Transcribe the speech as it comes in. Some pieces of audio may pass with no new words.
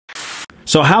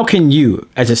So how can you,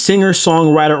 as a singer,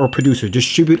 songwriter, or producer,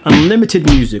 distribute unlimited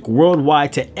music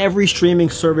worldwide to every streaming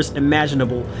service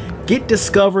imaginable, get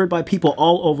discovered by people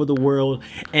all over the world,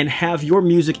 and have your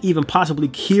music even possibly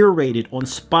curated on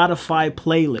Spotify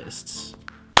playlists?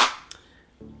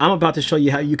 I'm about to show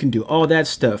you how you can do all that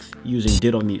stuff using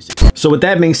Ditto Music. So with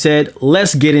that being said,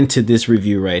 let's get into this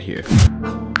review right here.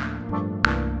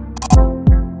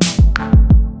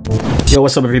 Yo,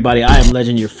 what's up everybody? I am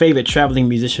Legend, your favorite traveling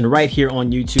musician right here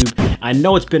on YouTube. I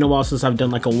know it's been a while since I've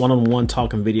done like a one-on-one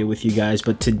talking video with you guys,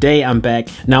 but today I'm back.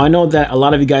 Now I know that a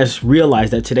lot of you guys realize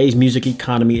that today's music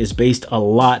economy is based a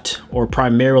lot or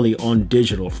primarily on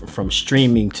digital, from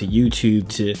streaming to YouTube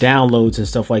to downloads and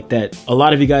stuff like that. A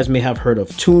lot of you guys may have heard of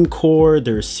TuneCore,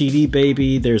 there's CD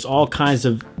Baby, there's all kinds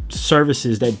of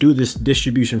services that do this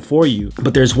distribution for you,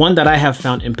 but there's one that I have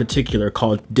found in particular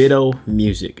called Ditto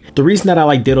Music. The reason that I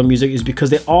like Ditto Music is because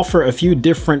they offer a few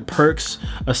different perks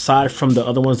aside from the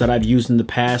other ones that I've used in the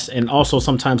past, and also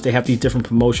sometimes they have these different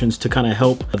promotions to kind of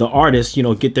help the artists, you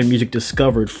know, get their music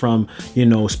discovered, from, you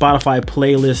know, Spotify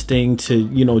playlisting to,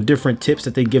 you know, different tips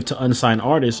that they give to unsigned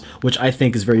artists, which I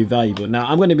think is very valuable. Now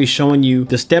I'm going to be showing you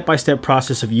the step-by-step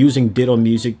process of using Ditto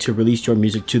Music to release your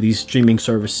music to these streaming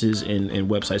services and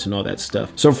websites and all that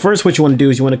stuff. So first, what you want to do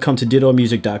is you want to come to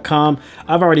dittomusic.com.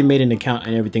 I've already made an account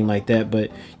and everything like that, but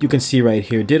you can see right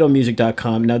here,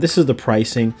 dittomusic.com. Now this is the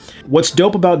pricing. What's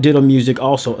dope about Ditto Music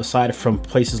also, aside from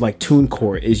places like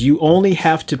TuneCore, is you only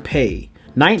have to pay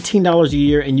 $19 a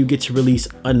year and you get to release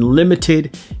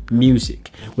unlimited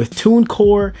music. With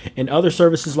TuneCore and other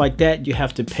services like that, you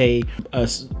have to pay a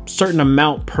certain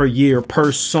amount per year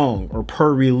per song or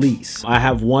per release. I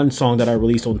have one song that I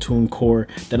released on TuneCore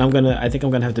that I think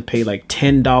I'm gonna have to pay like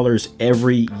 $10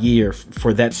 every year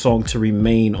for that song to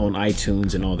remain on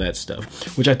iTunes and all that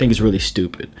stuff, which I think is really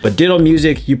stupid. But Ditto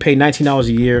Music, you pay $19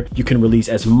 a year, you can release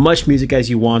as much music as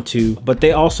you want to, but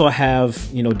they also have,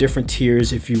 you know, different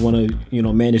tiers. If you want to, you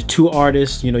know, manage 2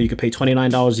 artists, you know, you could pay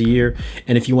 $29 a year.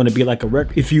 And if you want to be like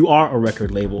if you are a record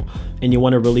label and you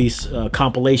want to release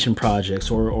compilation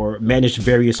projects or manage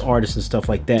various artists and stuff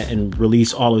like that and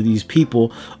release all of these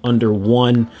people under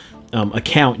one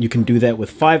account, you can do that with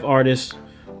 5 artists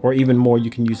or even more. You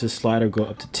can use this slider, go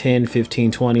up to 10,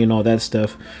 15, 20 and all that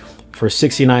stuff for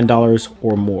 $69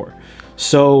 or more.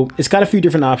 So it's got a few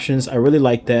different options. I really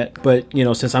like that. But, you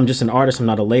know, since I'm just an artist, I'm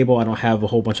not a label, I don't have a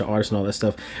whole bunch of artists and all that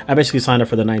stuff, I basically signed up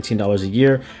for the $19 a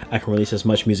year. I can release as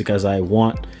much music as I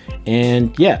want.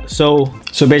 And yeah, so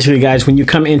basically guys, when you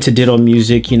come into Ditto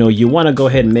Music, you know, you want to go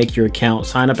ahead and make your account,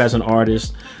 sign up as an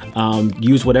artist,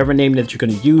 use whatever name that you're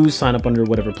going to use, sign up under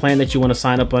whatever plan that you want to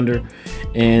sign up under.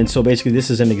 And so basically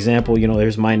this is an example. You know,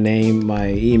 there's my name, my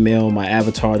email, my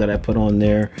avatar that I put on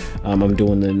there. I'm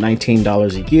doing the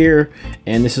 $19 a year,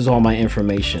 and this is all my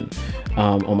information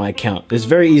on my account. It's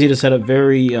very easy to set up,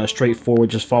 very straightforward.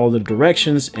 Just follow the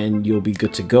directions and you'll be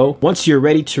good to go. Once you're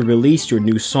ready to release your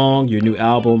new song, your new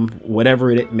album,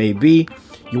 whatever it may be,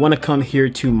 you want to come here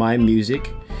to My Music.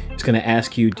 It's going to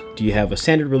ask you, do you have a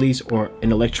standard release or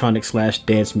an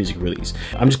electronic/dance music release?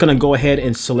 I'm just going to go ahead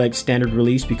and select standard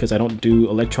release because I don't do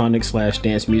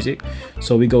electronic/dance music.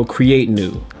 So we go create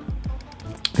new.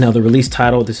 Now the release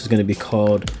title, this is going to be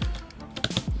called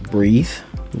Breathe.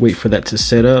 Wait for that to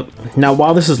set up. Now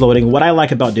while this is loading, what I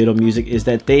like about Ditto Music is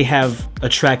that they have a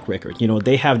track record. You know,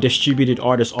 they have distributed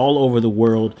artists all over the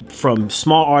world, from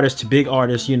small artists to big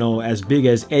artists, you know, as big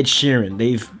as Ed Sheeran.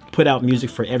 They've put out music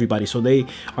for everybody. So they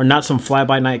are not some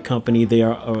fly-by-night company. They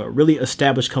are a really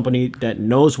established company that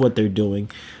knows what they're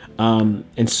doing.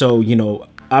 And so, you know,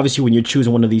 obviously when you're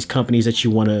choosing one of these companies that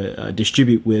you want to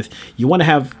distribute with, you want to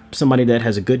have somebody that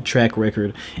has a good track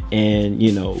record and, you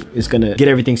know, is going to get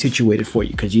everything situated for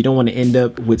you, because you don't want to end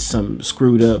up with some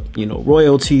screwed up, you know,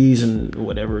 royalties and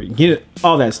whatever, you know,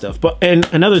 all that stuff. But, and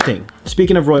another thing,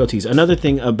 speaking of royalties, another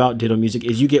thing about Ditto Music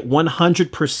is you get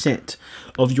 100%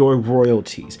 of your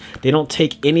royalties. They don't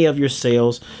take any of your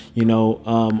sales, you know,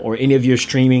 or any of your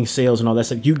streaming sales and all that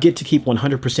stuff. You get to keep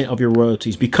 100% of your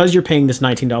royalties because you're paying this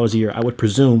 $19 a year. I would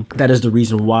presume that is the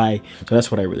reason why. So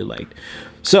that's what I really liked.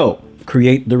 So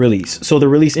create the release. So the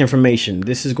release information,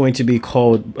 this is going to be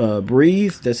called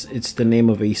Breathe. It's the name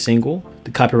of a single.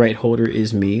 The copyright holder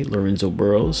is me, Lorenzo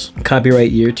Burrows.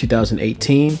 Copyright year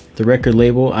 2018. The record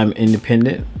label, I'm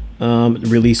independent.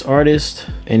 release artist,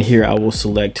 and here I will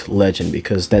select Legend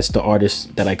because that's the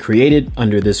artist that I created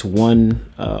under this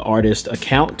one artist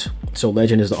account. So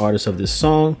Legend is the artist of this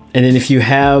song. And then if you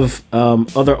have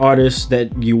other artists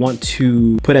that you want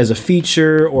to put as a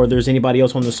feature, or there's anybody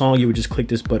else on the song, you would just click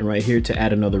this button right here to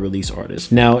add another release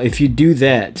artist. Now if you do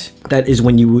that, that is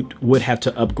when you would have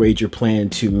to upgrade your plan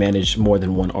to manage more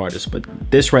than one artist, but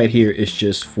this right here is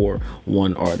just for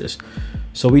one artist.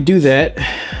 So we do that,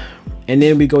 and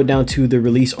then we go down to the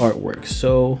release artwork.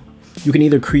 So you can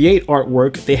either create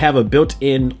artwork. They have a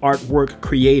built-in artwork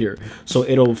creator, so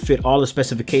it'll fit all the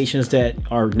specifications that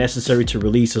are necessary to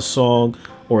release a song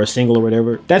or a single or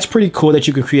whatever. That's pretty cool that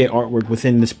you can create artwork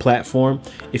within this platform.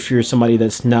 If you're somebody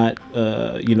that's not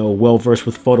you know, well versed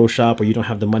with Photoshop, or you don't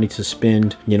have the money to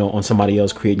spend, you know, on somebody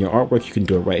else creating your artwork, you can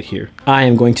do it right here. I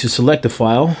am going to select the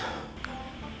file,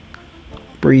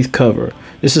 Breathe cover.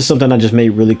 This is something I just made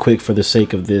really quick for the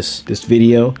sake of this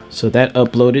video. So that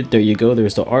uploaded, there you go,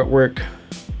 there's the artwork.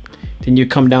 Then you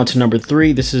come down to number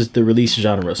 3, this is the release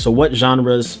genre. So what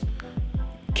genres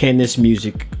can this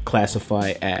music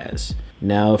classify as?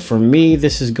 Now for me,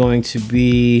 this is going to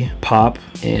be pop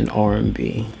and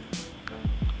R&B.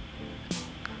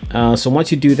 So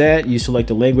once you do that, you select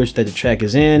the language that the track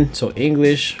is in, so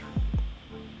English.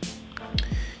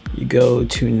 You go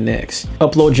to next,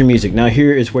 upload your music. Now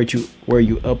here is where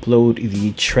you upload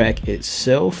the track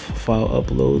itself. File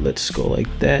upload, let's go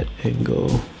like that and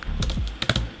go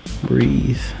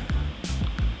Breathe.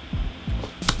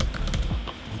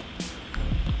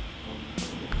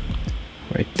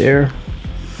 Right there.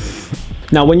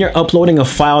 Now when you're uploading a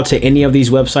file to any of these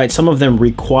websites, some of them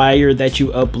require that you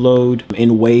upload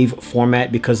in WAV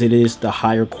format because it is the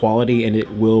higher quality and it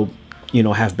will, you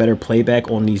know, have better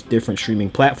playback on these different streaming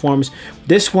platforms.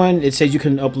 This one, it says you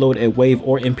can upload a WAV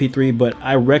or MP3, but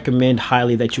I recommend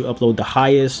highly that you upload the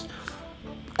highest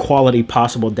quality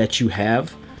possible that you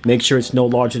have. Make sure it's no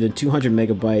larger than 200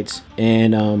 megabytes.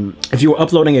 And if you were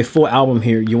uploading a full album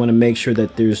here, you want to make sure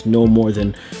that there's no more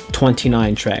than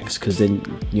 29 tracks, because then,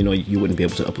 you know, you wouldn't be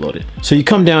able to upload it. So you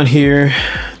come down here.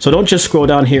 So don't just scroll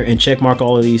down here and check mark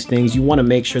all of these things. You want to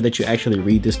make sure that you actually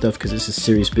read this stuff, because this is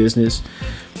serious business.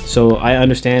 So I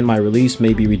understand my release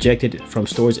may be rejected from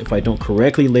stores if I don't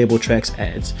correctly label tracks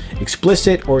as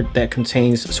explicit or that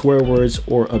contains swear words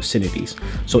or obscenities.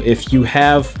 So if you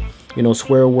have, you know,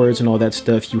 swear words and all that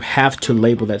stuff, you have to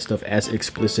label that stuff as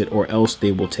explicit, or else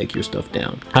they will take your stuff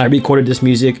down. I recorded this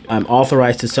music. I'm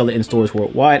authorized to sell it in stores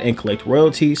worldwide and collect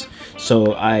royalties. So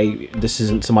this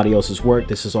isn't somebody else's work.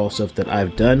 This is all stuff that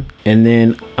I've done. And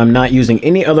then I'm not using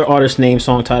any other artist names,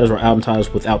 song titles, or album titles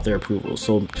without their approval.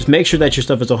 So just make sure that your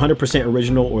stuff is 100%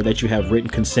 original, or that you have written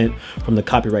consent from the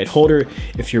copyright holder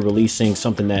if you're releasing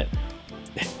something that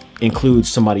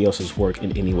includes somebody else's work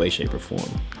in any way, shape, or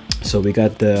form. So we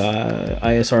got the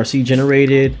ISRC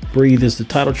generated. Breathe is the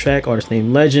title track, artist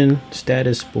name Legend,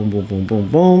 status, boom, boom, boom, boom,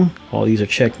 boom. All these are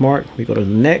check marked. We go to the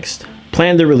next.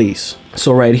 Plan the release.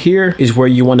 So right here is where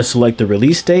you want to select the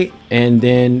release date. And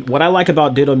then what I like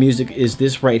about Ditto Music is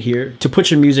this right here. To put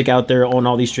your music out there on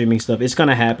all these streaming stuff, it's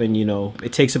gonna happen, you know.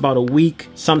 It takes about a week,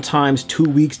 sometimes 2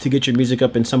 weeks to get your music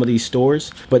up in some of these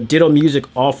stores. But Ditto Music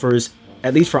offers,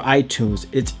 at least for iTunes,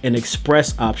 it's an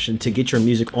express option to get your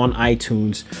music on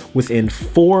iTunes within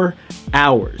 4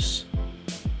 hours.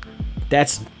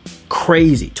 That's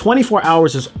crazy. 24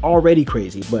 hours is already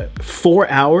crazy, but 4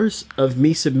 hours of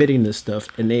me submitting this stuff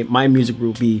and my music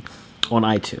will be on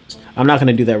iTunes. I'm not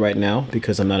gonna do that right now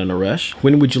because I'm not in a rush.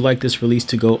 When would you like this release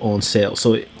to go on sale?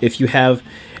 So if you have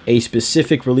a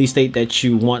specific release date that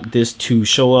you want this to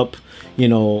show up, you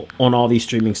know, on all these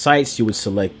streaming sites, you would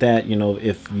select that. You know,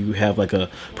 if you have like a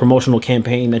promotional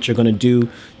campaign that you're going to do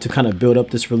to kind of build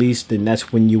up this release, then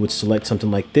that's when you would select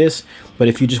something like this. But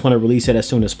if you just want to release it as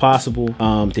soon as possible,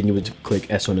 then you would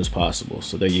click as soon as possible.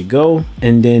 So there you go.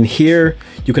 And then here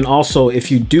you can also,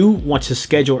 if you do want to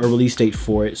schedule a release date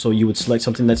for it, so you would select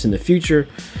something that's in the future,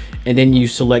 and then you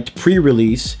select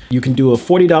pre-release. You can do a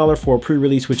 $40 for a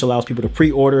pre-release, which allows people to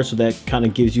pre-order, so that kind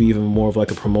of gives you even more of like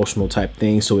a promotional type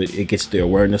thing, so it gets the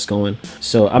awareness going.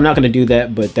 So I'm not going to do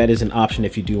that, but that is an option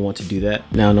if you do want to do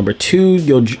that. Now number 2,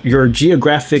 your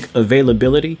geographic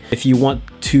availability. If you want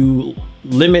to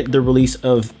limit the release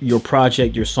of your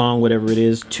project, your song, whatever it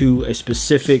is, to a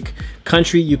specific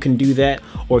country, you can do that.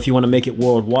 Or if you want to make it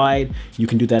worldwide, you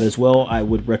can do that as well. I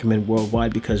would recommend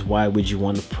worldwide, because why would you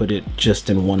want to put it just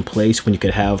in one place when you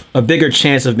could have a bigger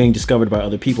chance of being discovered by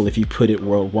other people if you put it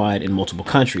worldwide in multiple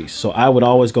countries? So I would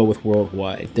always go with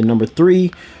worldwide. Then number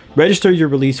 3, register your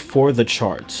release for the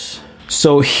charts.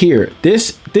 So here,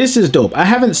 this is dope. I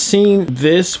haven't seen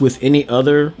this with any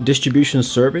other distribution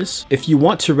service. If you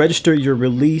want to register your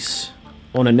release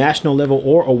on a national level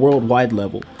or a worldwide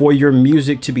level for your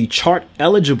music to be chart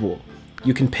eligible,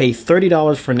 you can pay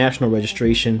 $30 for national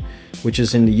registration, which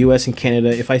is in the US and Canada.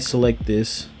 If I select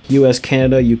this, US,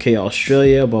 Canada, UK,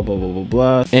 Australia, blah, blah, blah, blah,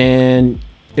 blah. And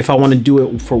if I want to do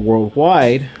it for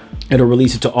worldwide, it'll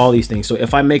release it to all these things. So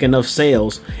if I make enough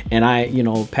sales and I, you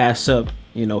know, pass up,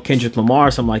 you know, Kendrick Lamar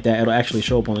or something like that, it'll actually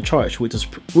show up on the charts,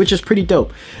 which is pretty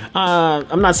dope.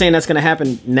 I'm not saying that's going to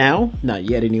happen now, not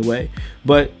yet anyway,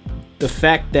 but the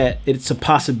fact that it's a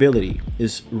possibility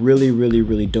is really, really,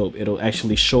 really dope. It'll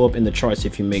actually show up in the charts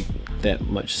if you make that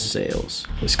much sales.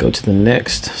 Let's go to the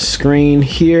next screen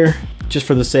here. Just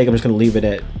for the sake, I'm just going to leave it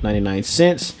at 99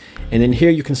 cents. And then here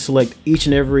you can select each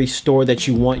and every store that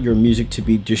you want your music to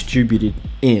be distributed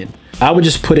in. I would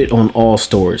just put it on all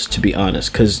stores, to be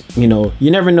honest, because, you know,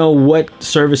 you never know what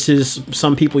services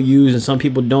some people use and some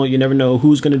people don't. You never know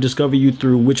who's going to discover you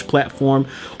through which platform.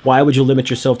 Why would you limit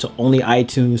yourself to only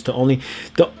iTunes?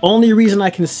 The only reason I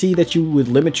can see that you would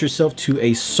limit yourself to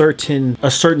a certain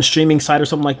streaming site or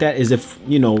something like that is if,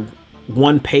 you know,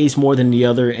 one pays more than the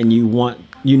other and you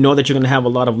know that you're going to have a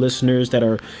lot of listeners that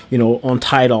are, you know, on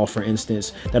Tidal, for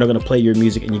instance, that are going to play your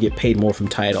music and you get paid more from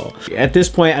Tidal. At this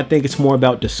point, I think it's more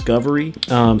about discovery.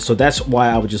 So that's why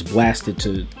I would just blast it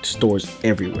to stores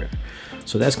everywhere.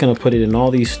 So that's going to put it in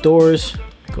all these stores.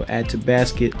 Go add to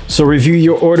basket. So review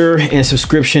your order and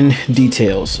subscription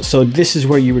details. So this is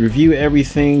where you review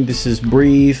everything. This is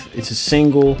Breathe. It's a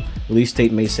single, release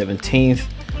date May 17th.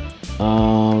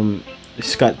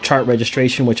 It's got chart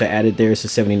registration, which I added there. It's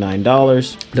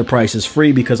 $79. The price is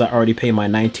free because I already pay my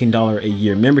 $19 a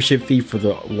year membership fee for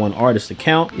the one artist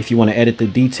account. If you want to edit the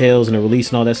details and the release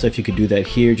and all that stuff, you could do that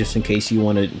here just in case you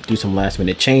want to do some last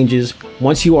minute changes.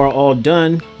 Once you are all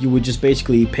done, you would just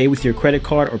basically pay with your credit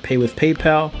card or pay with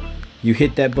PayPal. You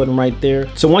hit that button right there.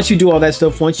 So once you do all that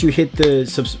stuff, once you hit the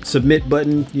submit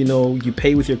button, you know, you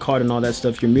pay with your card and all that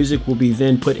stuff, your music will be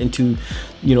then put into,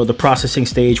 you know, the processing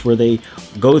stage where they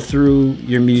go through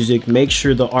your music, make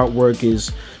sure the artwork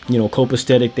is, you know,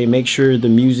 copacetic. They make sure the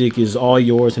music is all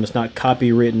yours and it's not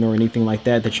copywritten or anything like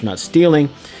that, that you're not stealing.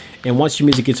 And once your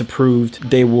music gets approved,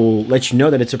 they will let you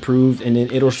know that it's approved, and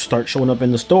then it'll start showing up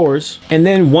in the stores. And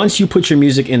then once you put your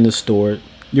music in the store,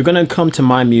 you're gonna come to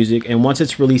My Music, and once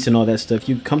it's released and all that stuff,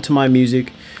 you come to My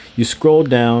Music, you scroll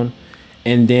down,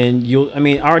 and then I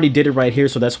mean, I already did it right here,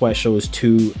 so that's why it shows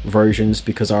two versions,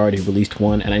 because I already released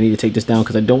one, and I need to take this down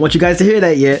because I don't want you guys to hear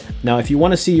that yet. Now, if you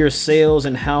want to see your sales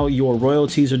and how your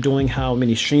royalties are doing, how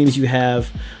many streams you have,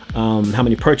 how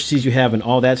many purchases you have, and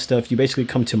all that stuff, you basically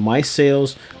come to My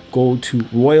Sales, go to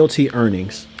Royalty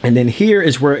Earnings, and then here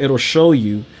is where it'll show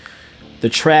you the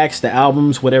tracks, the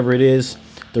albums, whatever it is,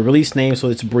 the release name. So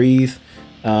it's Breathe.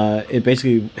 It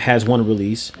basically has one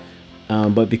release,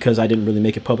 but because I didn't really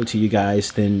make it public to you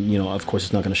guys, then, you know, of course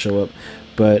it's not going to show up.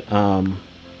 But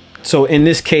so in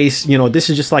this case, you know, this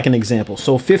is just like an example.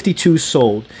 So 52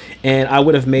 sold, and I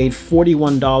would have made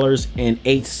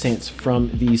 $41.08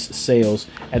 from these sales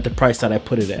at the price that I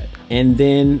put it at. And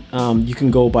then you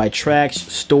can go by tracks,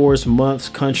 stores, months,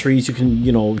 countries. You can,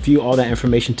 you know, view all that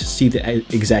information to see the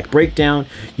exact breakdown.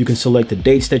 You can select the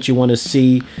dates that you want to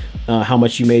see, how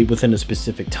much you made within a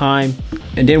specific time.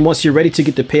 And then once you're ready to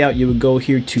get the payout, you would go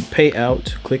here to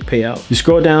payout, click payout. You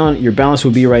scroll down, your balance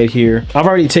will be right here. I've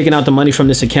already taken out the money from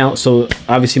this account, so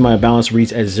obviously my balance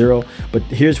reads as 0, but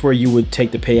here's where you would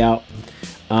take the payout.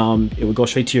 It would go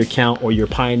straight to your account or your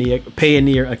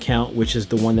Payoneer account, which is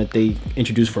the one that they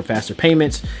introduced for faster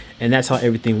payments. And that's how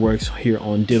everything works here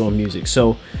on Ditto Music.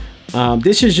 So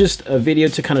this is just a video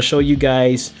to kind of show you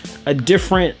guys a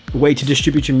different way to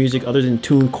distribute your music other than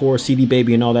TuneCore, CD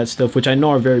Baby, and all that stuff, which I know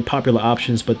are very popular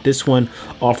options, but this one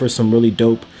offers some really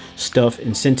dope stuff,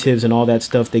 incentives and all that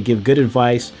stuff. They give good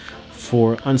advice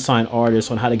for unsigned artists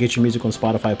on how to get your music on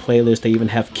Spotify playlists. They even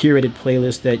have curated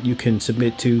playlists that you can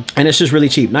submit to, and it's just really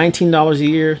cheap. $19 a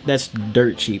year, that's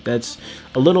dirt cheap. That's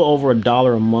a little over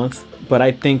 $1 a month, but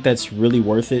I think that's really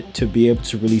worth it to be able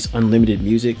to release unlimited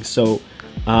music. So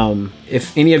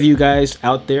if any of you guys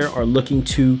out there are looking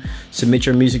to submit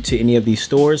your music to any of these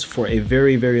stores for a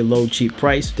very, very low, cheap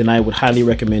price, then I would highly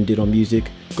recommend Ditto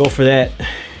Music. Go for that,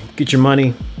 get your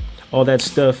money, all that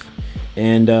stuff.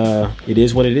 And it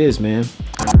is what it is, man.